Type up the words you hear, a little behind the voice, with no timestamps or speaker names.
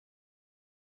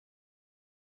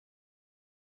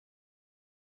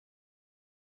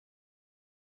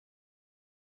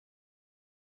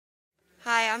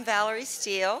Hi, I'm Valerie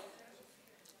Steele.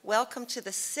 Welcome to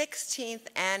the 16th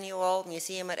Annual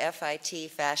Museum at FIT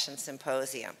Fashion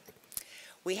Symposium.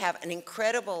 We have an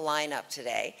incredible lineup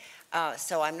today,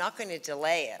 so I'm not going to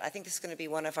delay it. I think this is going to be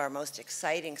one of our most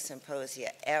exciting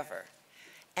symposia ever.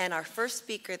 And our first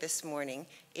speaker this morning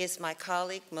is my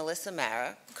colleague Melissa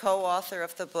Marra, co-author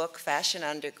of the book Fashion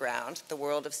Underground, The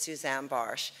World of Susanne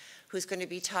Bartsch, who's going to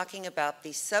be talking about the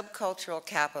subcultural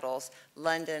capitals,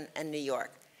 London and New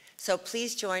York. So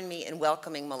please join me in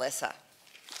welcoming Melissa.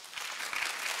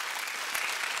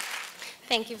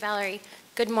 Thank you, Valerie.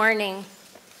 Good morning.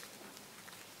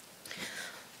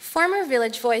 Former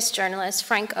Village Voice journalist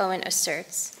Frank Owen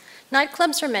asserts,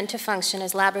 nightclubs are meant to function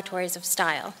as laboratories of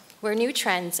style, where new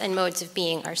trends and modes of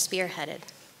being are spearheaded.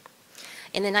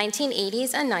 In the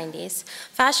 1980s and 90s,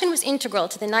 fashion was integral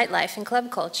to the nightlife and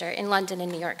club culture in London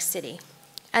and New York City,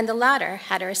 and the latter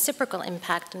had a reciprocal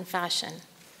impact on fashion.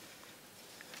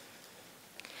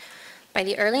 By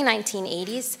the early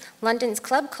 1980s, London's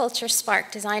club culture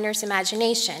sparked designers'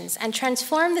 imaginations and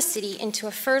transformed the city into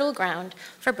a fertile ground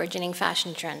for burgeoning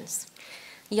fashion trends.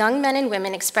 Young men and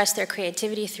women expressed their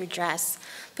creativity through dress,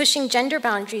 pushing gender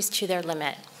boundaries to their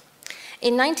limit.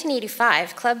 In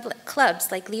 1985,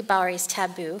 clubs like Lee Bowery's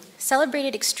Taboo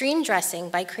celebrated extreme dressing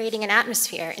by creating an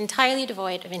atmosphere entirely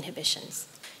devoid of inhibitions.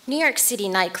 New York City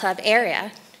nightclub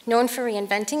area, known for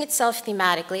reinventing itself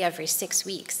thematically every 6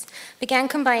 weeks, began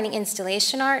combining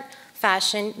installation art,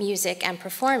 fashion, music, and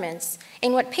performance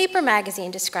in what Paper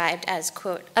magazine described as,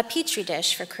 quote, a petri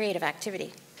dish for creative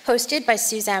activity. Hosted by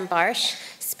Susanne Bartsch,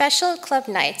 special club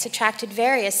nights attracted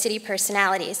various city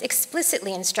personalities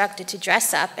explicitly instructed to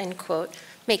dress up and, quote,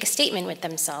 make a statement with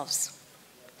themselves.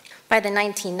 By the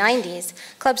 1990s,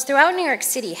 clubs throughout New York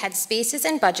City had spaces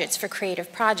and budgets for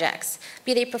creative projects,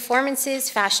 be they performances,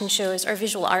 fashion shows, or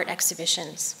visual art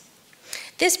exhibitions.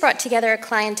 This brought together a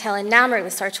clientele enamored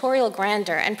with sartorial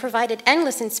grandeur and provided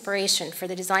endless inspiration for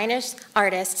the designers,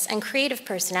 artists, and creative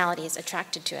personalities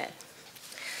attracted to it.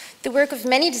 The work of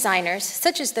many designers,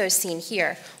 such as those seen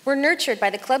here, were nurtured by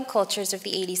the club cultures of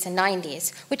the 80s and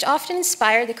 90s, which often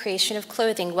inspired the creation of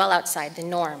clothing well outside the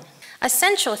norm. A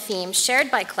central theme shared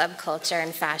by club culture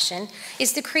and fashion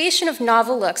is the creation of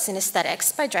novel looks and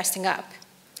aesthetics by dressing up.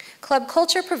 Club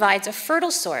culture provides a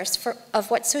fertile source of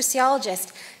what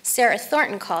sociologist Sarah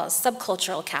Thornton calls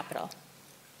subcultural capital.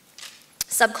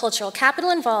 Subcultural capital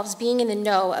involves being in the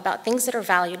know about things that are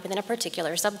valued within a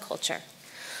particular subculture.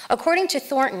 According to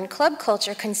Thornton, club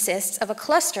culture consists of a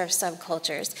cluster of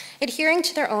subcultures adhering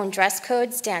to their own dress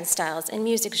codes, dance styles, and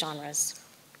music genres.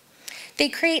 They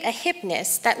create a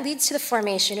hipness that leads to the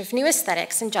formation of new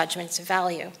aesthetics and judgments of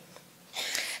value.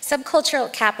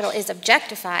 Subcultural capital is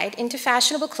objectified into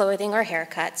fashionable clothing or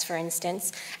haircuts, for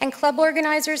instance, and club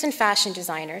organizers and fashion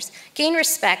designers gain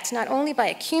respect not only by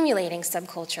accumulating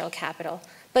subcultural capital,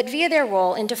 but via their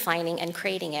role in defining and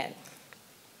creating it.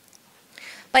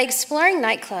 By exploring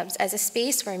nightclubs as a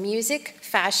space where music,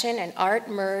 fashion, and art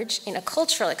merge in a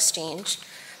cultural exchange,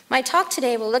 my talk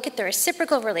today will look at the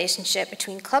reciprocal relationship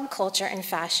between club culture and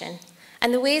fashion,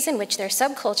 and the ways in which their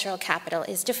subcultural capital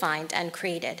is defined and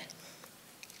created.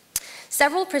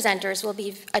 Several presenters will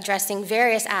be addressing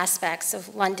various aspects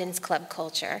of London's club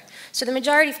culture, so the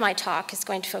majority of my talk is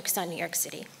going to focus on New York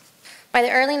City. By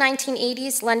the early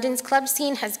 1980s, London's club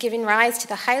scene has given rise to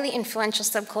the highly influential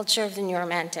subculture of the New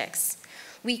Romantics.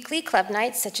 Weekly club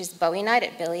nights, such as Bowie Night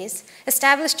at Billy's,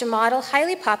 established a model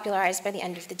highly popularized by the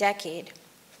end of the decade.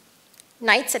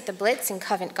 Nights at the Blitz in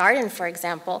Covent Garden, for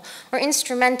example, were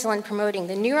instrumental in promoting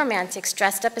the New Romantics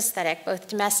dressed-up aesthetic both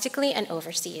domestically and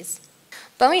overseas.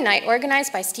 Bowie Night,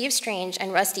 organized by Steve Strange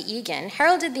and Rusty Egan,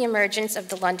 heralded the emergence of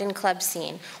the London club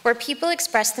scene, where people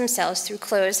expressed themselves through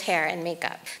clothes, hair, and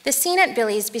makeup. The scene at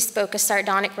Billy's bespoke a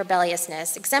sardonic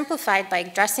rebelliousness, exemplified by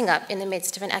dressing up in the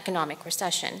midst of an economic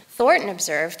recession. Thornton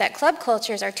observed that club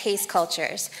cultures are taste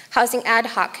cultures, housing ad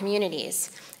hoc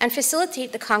communities, and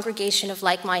facilitate the congregation of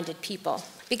like-minded people.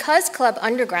 Because club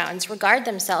undergrounds regard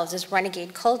themselves as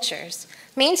renegade cultures,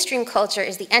 mainstream culture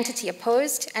is the entity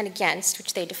opposed and against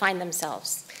which they define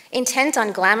themselves. Intent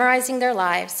on glamorizing their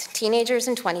lives, teenagers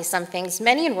and 20-somethings,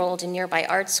 many enrolled in nearby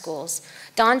art schools,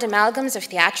 donned amalgams of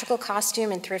theatrical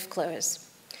costume and thrift clothes.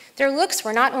 Their looks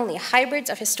were not only hybrids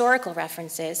of historical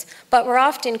references, but were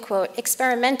often, quote,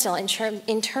 experimental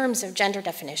in terms of gender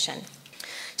definition.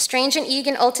 Strange and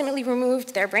Egan ultimately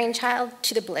removed their brainchild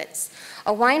to the Blitz,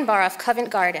 a wine bar off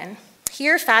Covent Garden.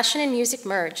 Here, fashion and music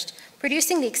merged,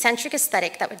 producing the eccentric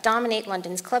aesthetic that would dominate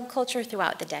London's club culture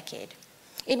throughout the decade.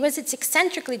 It was its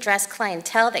eccentrically dressed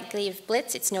clientele that gave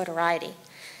Blitz its notoriety.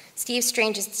 Steve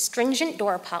Strange's stringent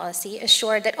door policy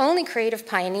assured that only creative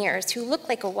pioneers who looked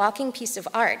like a walking piece of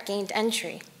art gained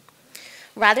entry.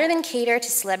 Rather than cater to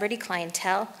celebrity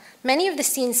clientele, many of the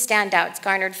scene's standouts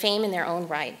garnered fame in their own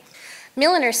right.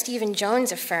 Milliner Stephen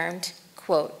Jones affirmed,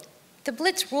 quote, "The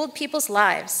Blitz ruled people's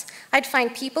lives. I'd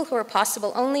find people who were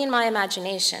possible only in my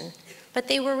imagination, but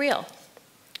they were real,"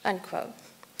 unquote.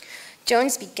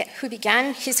 Jones, who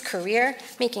began his career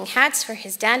making hats for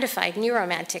his dandified new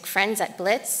romantic friends at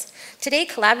Blitz, today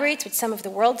collaborates with some of the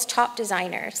world's top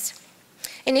designers.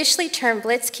 Initially termed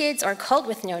Blitz Kids or Cult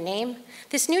with No Name,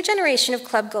 this new generation of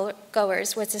club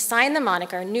goers was assigned the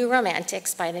moniker New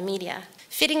Romantics by the media.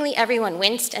 Fittingly, everyone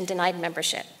winced and denied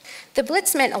membership. The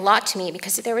Blitz meant a lot to me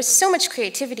because there was so much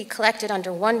creativity collected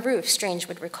under one roof, Strange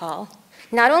would recall.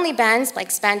 Not only bands like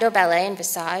Spandau Ballet and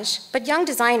Visage, but young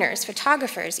designers,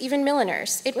 photographers, even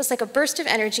milliners. It was like a burst of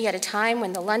energy at a time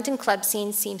when the London club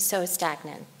scene seemed so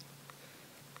stagnant.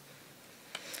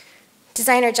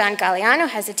 Designer John Galliano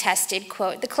has attested,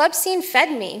 quote, "The club scene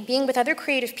fed me. Being with other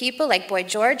creative people like Boy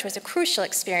George was a crucial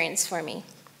experience for me."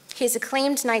 His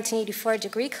acclaimed 1984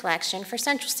 degree collection for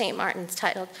Central St. Martin's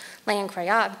titled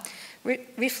L'Incroyable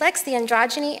reflects the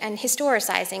androgyny and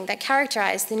historicizing that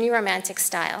characterized the New Romantic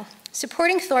style,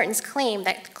 supporting Thornton's claim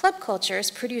that club cultures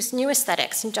produce new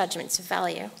aesthetics and judgments of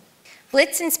value.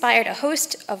 Blitz inspired a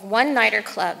host of one-nighter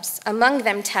clubs, among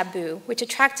them Taboo, which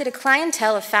attracted a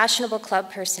clientele of fashionable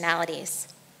club personalities.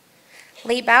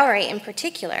 Leigh Bowery, in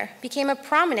particular, became a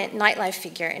prominent nightlife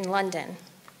figure in London,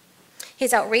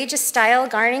 his outrageous style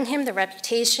garnering him the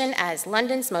reputation as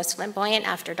London's most flamboyant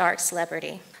after-dark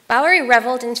celebrity. Bowery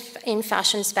reveled in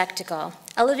fashion spectacle,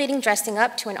 elevating dressing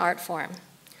up to an art form.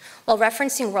 While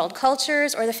referencing world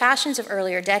cultures or the fashions of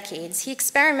earlier decades, he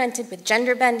experimented with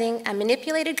gender bending and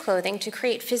manipulated clothing to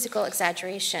create physical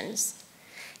exaggerations.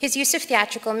 His use of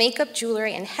theatrical makeup,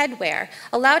 jewelry, and headwear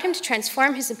allowed him to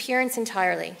transform his appearance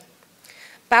entirely.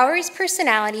 Bowery's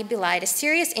personality belied a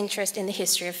serious interest in the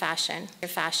history of fashion.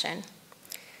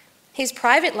 His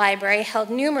private library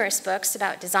held numerous books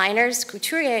about designers,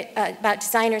 Cristobal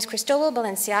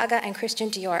Balenciaga and Christian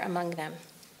Dior among them.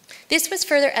 This was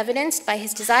further evidenced by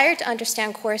his desire to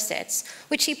understand corsets,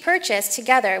 which he purchased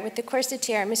together with the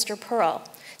corsetier Mr. Pearl.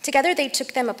 Together they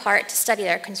took them apart to study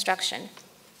their construction.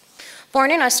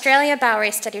 Born in Australia,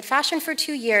 Bowery studied fashion for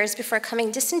 2 years before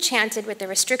coming disenchanted with the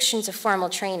restrictions of formal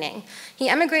training. He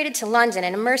emigrated to London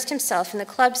and immersed himself in the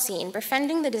club scene,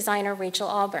 befriending the designer Rachel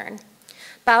Alburn.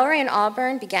 Bowery and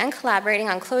Alburn began collaborating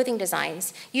on clothing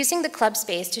designs, using the club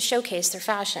space to showcase their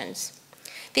fashions.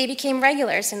 They became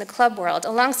regulars in the club world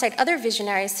alongside other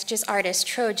visionaries such as artist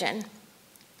Trojan.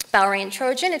 Bowery and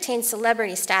Trojan attained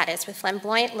celebrity status with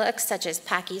flamboyant looks such as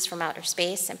Packies from Outer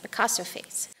Space and Picasso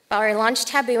Face. Bowery launched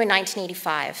Taboo in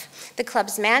 1985. The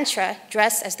club's mantra,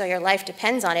 "Dress as though your life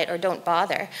depends on it or don't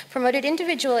bother," promoted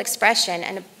individual expression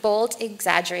and bold,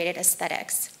 exaggerated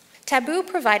aesthetics. Taboo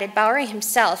provided Bowery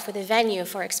himself with a venue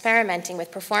for experimenting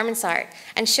with performance art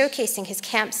and showcasing his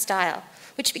camp style,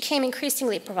 which became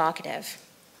increasingly provocative.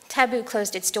 Taboo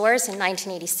closed its doors in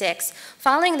 1986,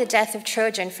 following the death of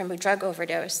Trojan from a drug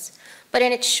overdose. But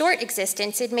in its short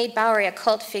existence, it made Bowery a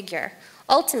cult figure,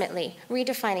 ultimately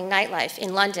redefining nightlife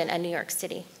in London and New York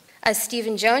City. As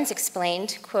Stephen Jones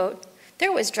explained, quote,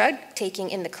 "There was drug taking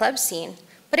in the club scene,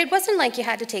 but it wasn't like you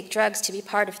had to take drugs to be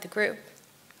part of the group.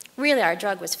 Really, our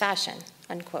drug was fashion,"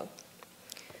 unquote.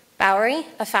 Bowery,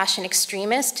 a fashion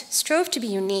extremist, strove to be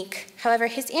unique. However,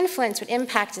 his influence would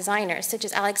impact designers such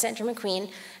as Alexander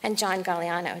McQueen and John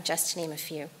Galliano, just to name a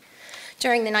few.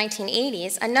 During the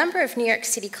 1980s, a number of New York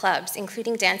City clubs,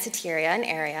 including Danceteria and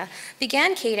Area,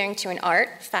 began catering to an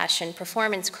art, fashion,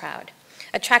 performance crowd,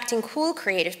 attracting cool,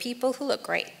 creative people who look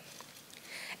great.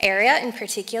 Area, in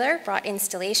particular, brought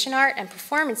installation art and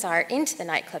performance art into the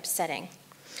nightclub setting.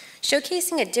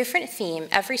 Showcasing a different theme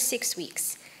every 6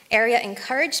 weeks, Area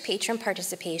encouraged patron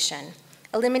participation,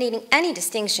 eliminating any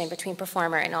distinction between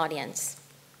performer and audience.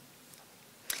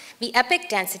 The epic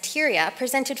Danceteria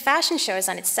presented fashion shows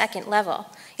on its second level,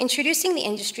 introducing the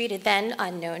industry to then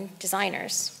unknown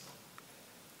designers.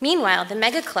 Meanwhile, the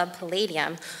mega club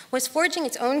Palladium was forging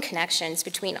its own connections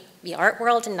between the art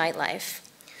world and nightlife.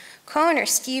 Co-owner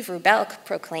Steve Rubel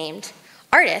proclaimed,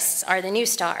 "Artists are the new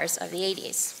stars of the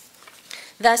 80s.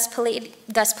 Thus,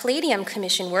 Palladium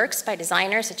commissioned works by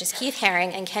designers such as Keith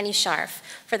Haring and Kenny Scharf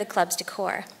for the club's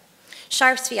decor.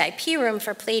 Scharf's VIP room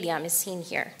for Palladium is seen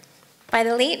here. By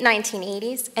the late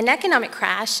 1980s, an economic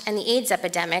crash and the AIDS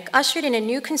epidemic ushered in a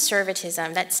new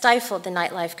conservatism that stifled the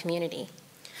nightlife community.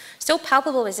 So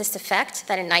palpable was this effect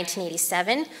that in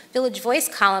 1987, Village Voice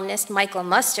columnist Michael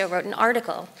Musto wrote an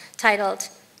article titled,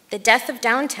 The death of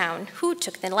downtown, who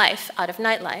took the life out of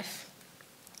nightlife?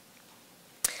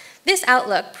 This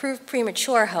outlook proved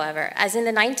premature, however, as in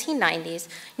the 1990s,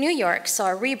 New York saw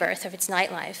a rebirth of its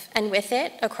nightlife, and with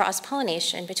it, a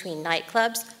cross-pollination between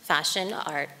nightclubs, fashion,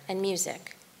 art, and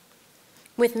music.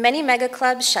 With many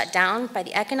megaclubs shut down by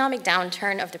the economic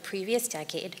downturn of the previous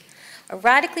decade, a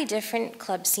radically different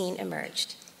club scene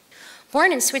emerged.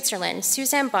 Born in Switzerland,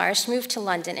 Susanne Bartsch moved to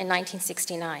London in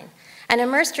 1969 and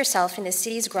immersed herself in the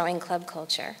city's growing club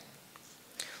culture.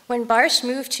 When Bartsch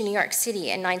moved to New York City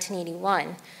in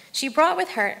 1981, she brought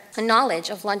with her a knowledge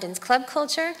of London's club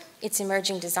culture, its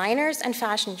emerging designers, and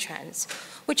fashion trends,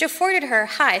 which afforded her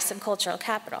high subcultural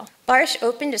capital. Bartsch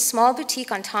opened a small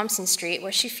boutique on Thompson Street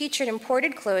where she featured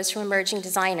imported clothes from emerging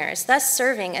designers, thus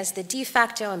serving as the de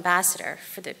facto ambassador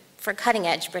for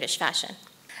cutting-edge British fashion.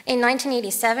 In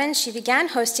 1987, she began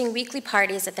hosting weekly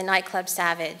parties at the nightclub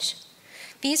Savage.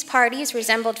 These parties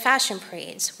resembled fashion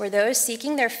parades, where those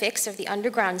seeking their fix of the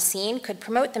underground scene could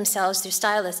promote themselves through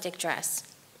stylistic dress.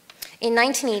 In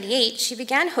 1988, she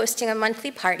began hosting a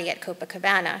monthly party at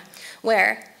Copacabana,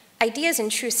 where ideas in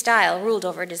true style ruled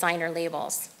over designer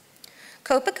labels.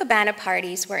 Copacabana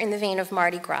parties were in the vein of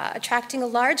Mardi Gras, attracting a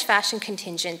large fashion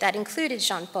contingent that included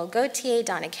Jean-Paul Gaultier,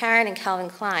 Donna Karan, and Calvin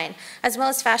Klein, as well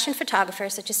as fashion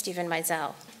photographers such as Steven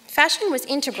Meisel. Fashion was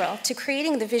integral to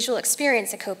creating the visual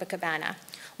experience at Copacabana.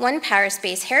 One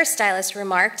Paris-based hairstylist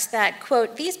remarked that,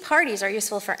 quote, "These parties are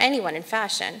useful for anyone in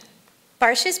fashion."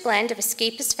 Bartsch's blend of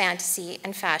escapist fantasy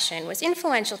and fashion was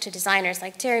influential to designers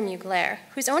like Thierry Mugler,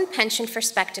 whose own penchant for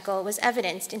spectacle was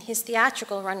evidenced in his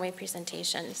theatrical runway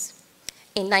presentations.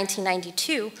 In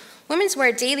 1992, Women's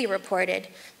Wear Daily reported,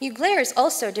 Mugler is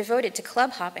also devoted to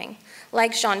club hopping.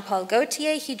 Like Jean-Paul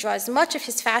Gaultier, he draws much of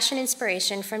his fashion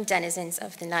inspiration from denizens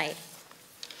of the night.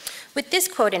 With this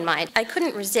quote in mind, I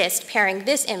couldn't resist pairing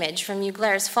this image from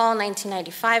Mugler's fall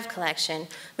 1995 collection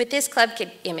with this club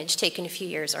kid image taken a few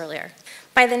years earlier.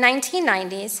 By the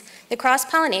 1990s, the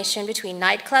cross-pollination between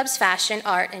nightclubs, fashion,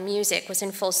 art, and music was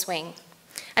in full swing,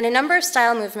 and a number of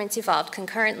style movements evolved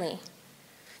concurrently.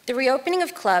 The reopening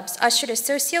of clubs ushered a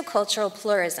sociocultural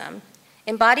pluralism,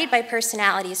 embodied by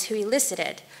personalities who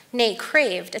elicited, nay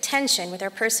craved, attention with their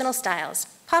personal styles,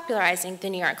 popularizing the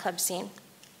New York club scene.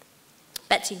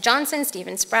 Betsy Johnson,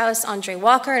 Stephen Sprouse, Andre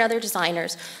Walker, and other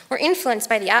designers were influenced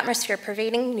by the atmosphere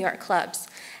pervading New York clubs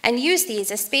and used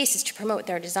these as spaces to promote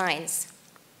their designs,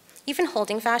 even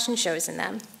holding fashion shows in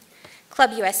them.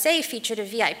 Club USA featured a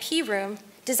VIP room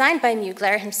designed by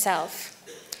Mugler himself.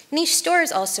 Niche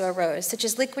stores also arose, such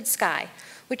as Liquid Sky,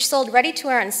 which sold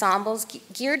ready-to-wear ensembles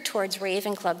geared towards rave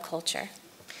and club culture.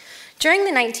 During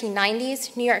the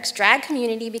 1990s, New York's drag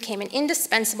community became an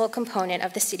indispensable component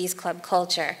of the city's club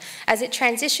culture, as it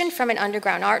transitioned from an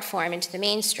underground art form into the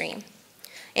mainstream.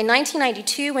 In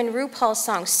 1992, when RuPaul's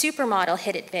song Supermodel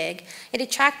hit it big, it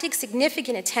attracted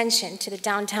significant attention to the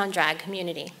downtown drag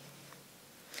community.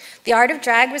 The art of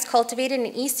drag was cultivated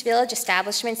in East Village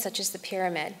establishments such as the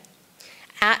Pyramid.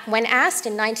 When asked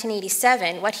in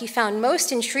 1987 what he found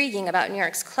most intriguing about New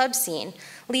York's club scene,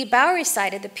 Lee Bowery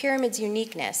cited the Pyramid's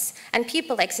uniqueness and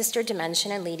people like Sister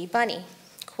Dimension and Lady Bunny.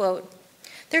 Quote,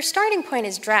 "Their starting point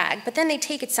is drag, but then they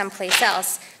take it someplace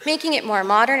else, making it more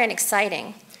modern and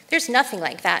exciting. There's nothing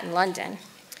like that in London."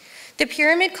 The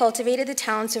Pyramid cultivated the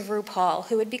talents of RuPaul,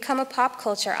 who would become a pop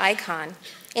culture icon.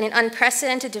 In an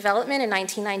unprecedented development in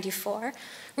 1994,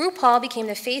 RuPaul became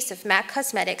the face of MAC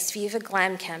Cosmetics' Viva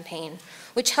Glam campaign,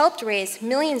 which helped raise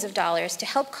millions of dollars to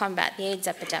help combat the AIDS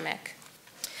epidemic.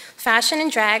 Fashion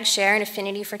and drag share an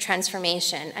affinity for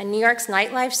transformation, and New York's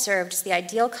nightlife served as the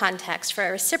ideal context for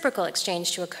a reciprocal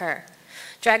exchange to occur.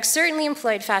 Drag certainly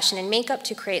employed fashion and makeup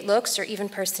to create looks or even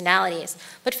personalities,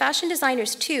 but fashion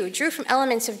designers too drew from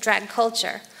elements of drag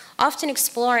culture, often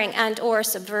exploring and/or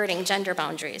subverting gender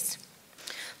boundaries.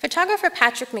 Photographer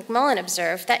Patrick McMullen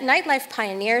observed that nightlife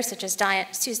pioneers such as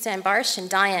Susanne Bartsch and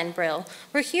Diane Brill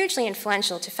were hugely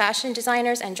influential to fashion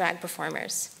designers and drag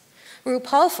performers.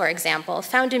 RuPaul, for example,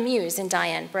 found a muse in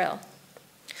Diane Brill.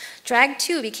 Drag,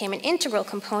 too, became an integral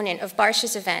component of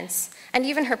Bartsch's events and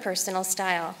even her personal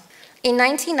style. In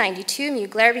 1992,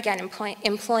 Mugler began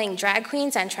employing drag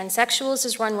queens and transsexuals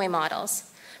as runway models,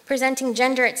 presenting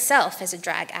gender itself as a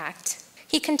drag act.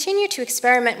 He continued to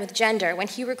experiment with gender when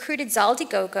he recruited Zaldi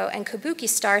Goko and Kabuki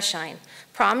Starshine,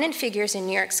 prominent figures in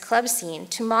New York's club scene,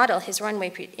 to model in his runway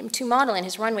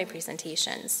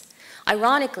presentations.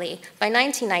 Ironically, by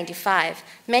 1995,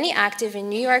 many active in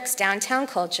New York's downtown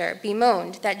culture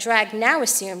bemoaned that drag now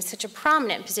assumes such a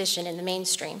prominent position in the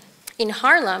mainstream. In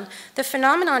Harlem, the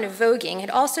phenomenon of voguing had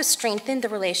also strengthened the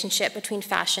relationship between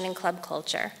fashion and club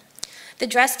culture. The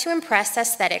dress-to-impress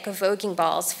aesthetic of voguing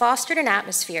balls fostered an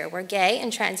atmosphere where gay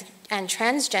and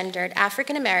transgendered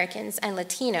African Americans and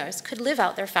Latinos could live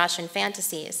out their fashion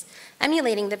fantasies,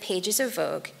 emulating the pages of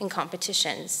Vogue in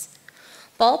competitions.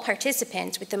 Ball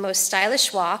participants with the most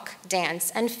stylish walk, dance,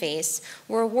 and face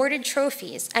were awarded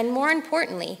trophies and, more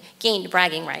importantly, gained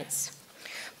bragging rights.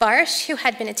 Bartsch, who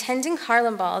had been attending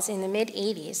Harlem balls in the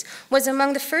mid-'80s, was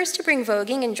among the first to bring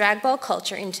voguing and drag ball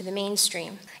culture into the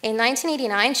mainstream. In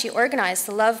 1989, she organized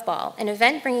the Love Ball, an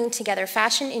event bringing together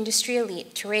fashion industry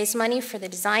elite to raise money for the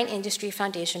Design Industry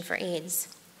Foundation for AIDS.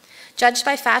 Judged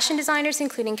by fashion designers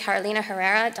including Carolina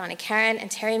Herrera, Donna Karan,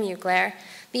 and Terry Mugler,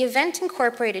 the event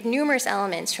incorporated numerous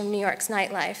elements from New York's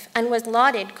nightlife and was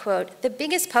lauded, quote, the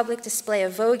biggest public display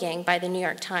of voguing by the New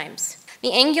York Times.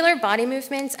 The angular body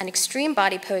movements and extreme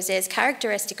body poses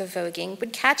characteristic of voguing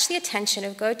would catch the attention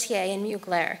of Gaultier and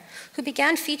Mugler, who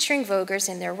began featuring voguers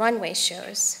in their runway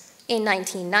shows. In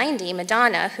 1990,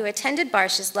 Madonna, who attended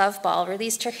Bartsch's Love Ball,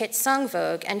 released her hit song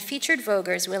Vogue and featured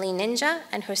voguers Willie Ninja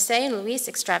and Jose and Luis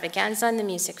Extravaganza in the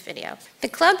music video. The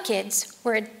Club Kids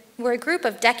were a group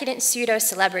of decadent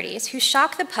pseudo-celebrities who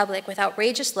shocked the public with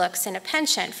outrageous looks and a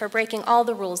penchant for breaking all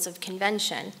the rules of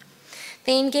convention.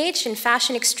 They engaged in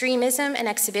fashion extremism and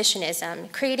exhibitionism,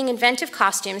 creating inventive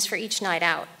costumes for each night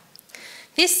out.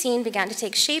 This scene began to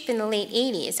take shape in the late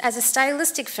 80s as a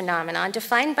stylistic phenomenon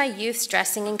defined by youths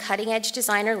dressing in cutting-edge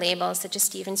designer labels such as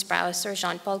Steven Sprouse or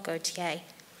Jean-Paul Gaultier.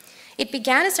 It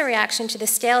began as a reaction to the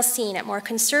stale scene at more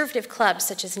conservative clubs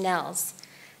such as Nell's.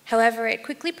 However, it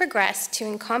quickly progressed to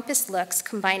encompass looks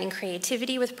combining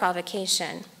creativity with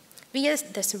provocation, via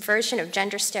the subversion of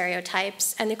gender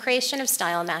stereotypes and the creation of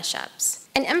style mashups.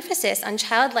 An emphasis on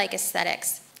childlike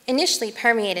aesthetics initially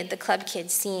permeated the Club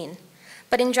Kids scene,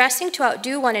 but in dressing to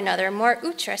outdo one another, more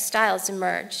outre styles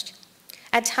emerged.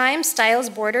 At times, styles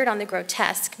bordered on the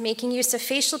grotesque, making use of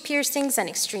facial piercings and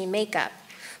extreme makeup,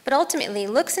 but ultimately,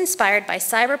 looks inspired by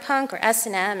cyberpunk or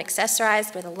S&M,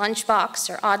 accessorized with a lunchbox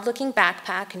or odd-looking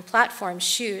backpack and platform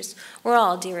shoes, were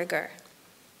all de rigueur.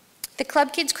 The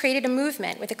Club Kids created a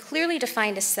movement with a clearly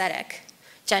defined aesthetic.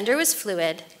 Gender was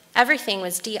fluid, everything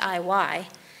was DIY,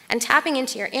 and tapping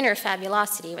into your inner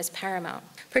fabulosity was paramount.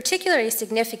 Particularly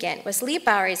significant was Lee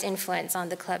Bowery's influence on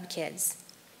the Club Kids.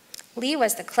 Lee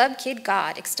was the Club Kid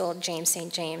god, extolled James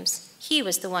St. James. He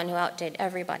was the one who outdid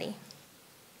everybody.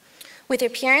 With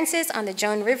appearances on the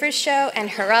Joan Rivers Show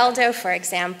and Geraldo, for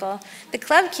example, the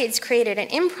Club Kids created an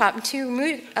impromptu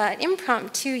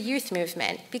youth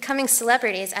movement, becoming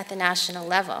celebrities at the national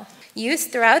level.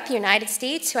 Youth throughout the United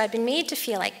States who had been made to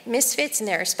feel like misfits in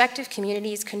their respective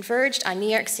communities converged on New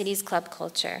York City's club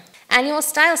culture. Annual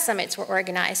style summits were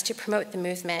organized to promote the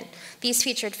movement. These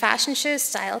featured fashion shows,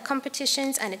 style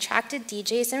competitions, and attracted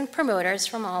DJs and promoters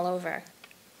from all over.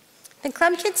 The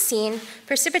Club Kids scene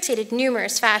precipitated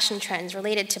numerous fashion trends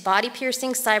related to body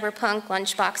piercing, cyberpunk,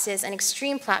 lunchboxes, and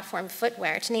extreme platform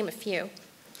footwear, to name a few.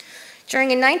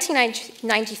 During a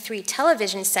 1993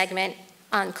 television segment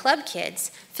on Club Kids,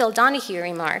 Phil Donahue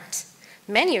remarked,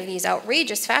 "Many of these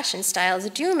outrageous fashion styles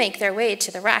do make their way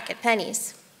to the rack at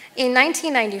Penny's." In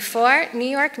 1994, New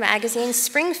York Magazine's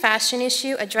spring fashion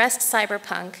issue addressed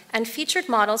cyberpunk and featured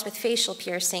models with facial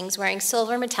piercings wearing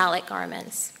silver metallic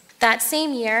garments. That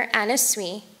same year, Anna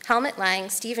Sui, Helmut Lang,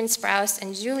 Steven Sprouse,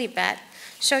 and Julie Bett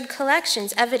showed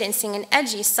collections evidencing an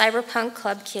edgy cyberpunk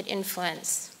Club Kid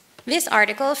influence. This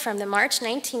article from the March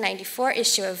 1994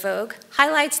 issue of Vogue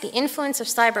highlights the influence of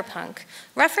cyberpunk,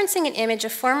 referencing an image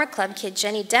of former Club Kid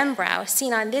Jenny Dembrow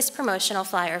seen on this promotional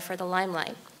flyer for the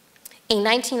Limelight. A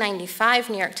 1995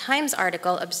 New York Times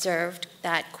article observed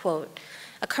that, quote,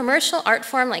 "A commercial art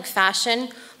form like fashion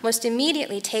most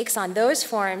immediately takes on those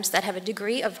forms that have a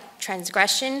degree of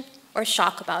transgression or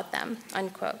shock about them,"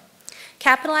 unquote.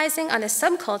 Capitalizing on the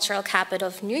subcultural capital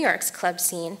of New York's club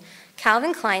scene,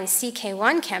 Calvin Klein's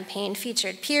CK1 campaign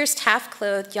featured pierced,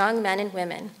 half-clothed young men and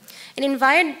women. It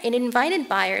invited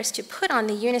buyers to put on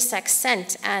the unisex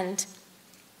scent and,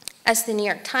 as the New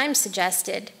York Times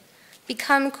suggested,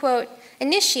 become, quote,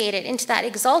 "initiated into that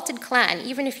exalted clan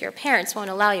even if your parents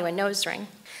won't allow you a nose ring."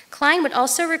 Klein would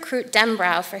also recruit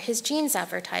Dembrow for his jeans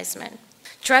advertisement.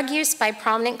 Drug use by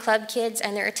prominent club kids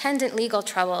and their attendant legal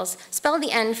troubles spelled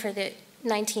the end for the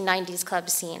 1990s club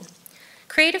scene.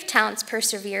 Creative talents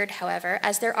persevered, however,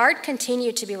 as their art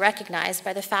continued to be recognized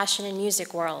by the fashion and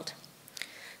music world.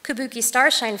 Kabuki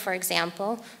Starshine, for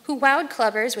example, who wowed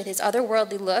clubbers with his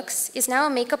otherworldly looks, is now a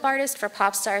makeup artist for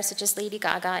pop stars such as Lady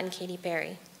Gaga and Katy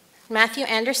Perry. Matthew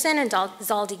Anderson and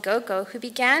Zaldi Goko,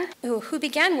 who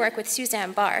began work with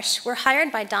Susanne Bartsch, were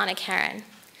hired by Donna Karan.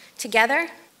 Together,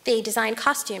 They designed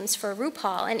costumes for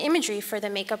RuPaul and imagery for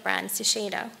the makeup brand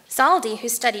Shiseido. Zaldi, who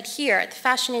studied here at the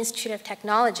Fashion Institute of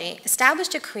Technology,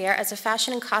 established a career as a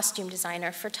fashion and costume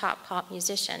designer for top pop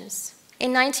musicians.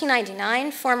 In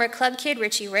 1999, former club kid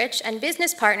Richie Rich and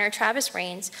business partner Travis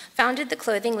Rains founded the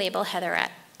clothing label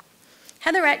Heatherette.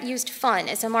 Heatherette used fun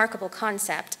as a marketable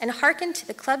concept and hearkened to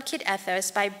the club kid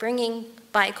ethos by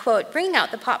quote, bringing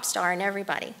out the pop star in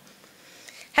everybody.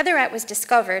 Heatherette was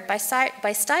discovered by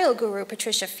style guru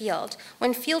Patricia Field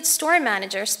when Field's store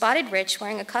manager spotted Rich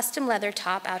wearing a custom leather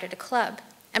top out at a club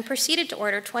and proceeded to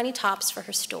order 20 tops for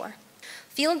her store.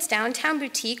 Field's downtown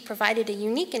boutique provided a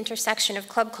unique intersection of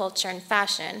club culture and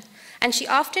fashion, and she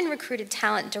often recruited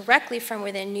talent directly from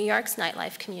within New York's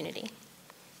nightlife community.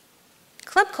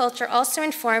 Club culture also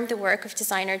informed the work of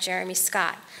designer Jeremy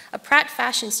Scott, a Pratt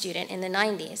fashion student in the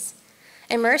 90s.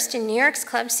 Immersed in New York's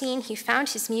club scene, he found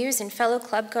his muse and fellow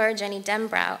clubgoer Jenny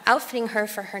Dembrow, outfitting her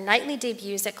for her nightly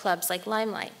debuts at clubs like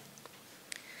Limelight.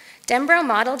 Dembrow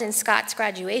modeled in Scott's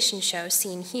graduation show,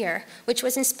 seen here, which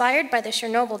was inspired by the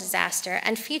Chernobyl disaster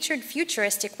and featured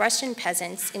futuristic Russian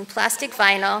peasants in plastic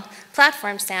vinyl,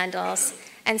 platform sandals,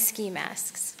 and ski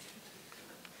masks.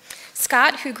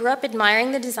 Scott, who grew up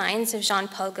admiring the designs of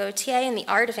Jean-Paul Gaultier and the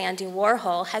art of Andy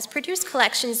Warhol, has produced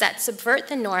collections that subvert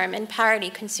the norm and parody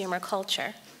consumer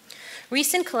culture.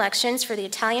 Recent collections for the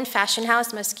Italian fashion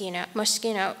house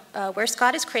Moschino, where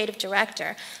Scott is creative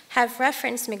director, have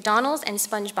referenced McDonald's and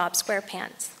SpongeBob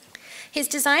SquarePants. His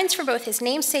designs for both his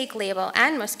namesake label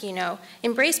and Moschino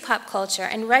embrace pop culture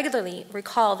and regularly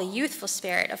recall the youthful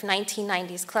spirit of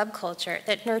 1990s club culture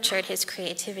that nurtured his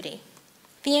creativity.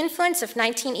 The influence of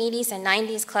 1980s and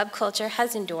 90s club culture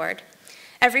has endured.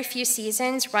 Every few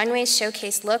seasons, runways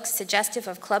showcase looks suggestive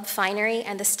of club finery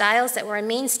and the styles that were a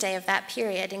mainstay of that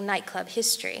period in nightclub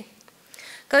history.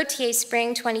 Gaultier's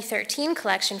Spring 2013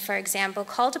 collection, for example,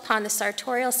 called upon the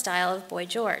sartorial style of Boy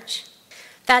George.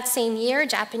 That same year,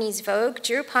 Japanese Vogue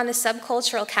drew upon the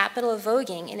subcultural capital of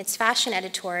voguing in its fashion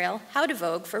editorial, How to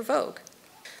Vogue for Vogue.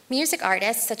 Music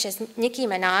artists such as Nicki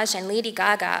Minaj and Lady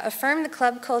Gaga affirm the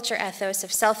club culture ethos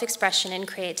of self-expression and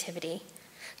creativity.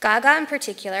 Gaga, in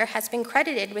particular, has been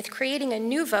credited with creating a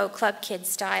nouveau club kid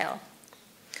style.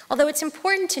 Although it's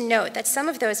important to note that some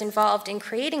of those involved in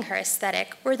creating her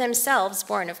aesthetic were themselves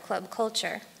born of club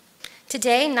culture.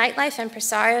 Today, nightlife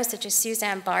impresarios such as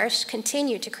Susanne Bartsch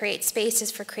continue to create spaces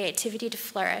for creativity to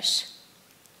flourish,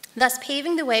 thus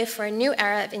paving the way for a new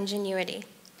era of ingenuity.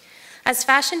 As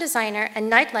fashion designer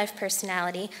and nightlife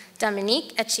personality,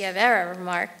 Dominique Echeverria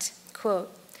remarked,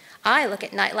 quote, I look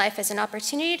at nightlife as an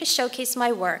opportunity to showcase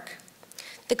my work.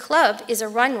 The club is a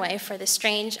runway for the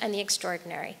strange and the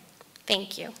extraordinary.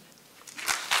 Thank you.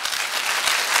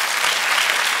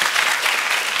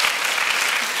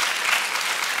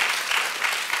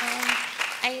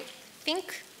 I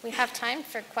think we have time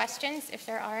for questions, if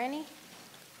there are any.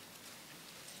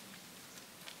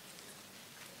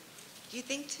 Do you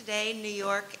think today New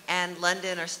York and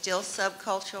London are still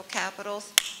subcultural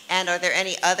capitals? And are there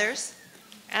any others?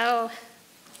 Oh,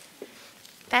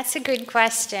 that's a good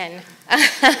question.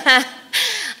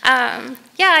 Yeah,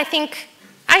 I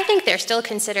think they're still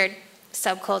considered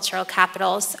subcultural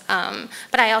capitals,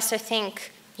 but I also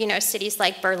think, you know, cities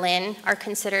like Berlin are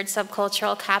considered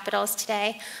subcultural capitals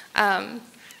today.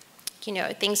 You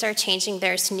know, things are changing.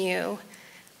 There's new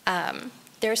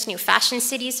fashion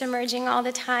cities emerging all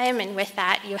the time, and with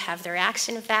that, you have the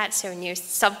reaction of that, so new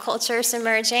subcultures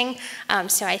emerging.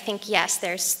 So I think, yes,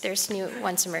 there's new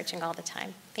ones emerging all the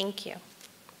time. Thank you.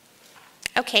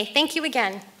 Okay, thank you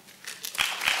again.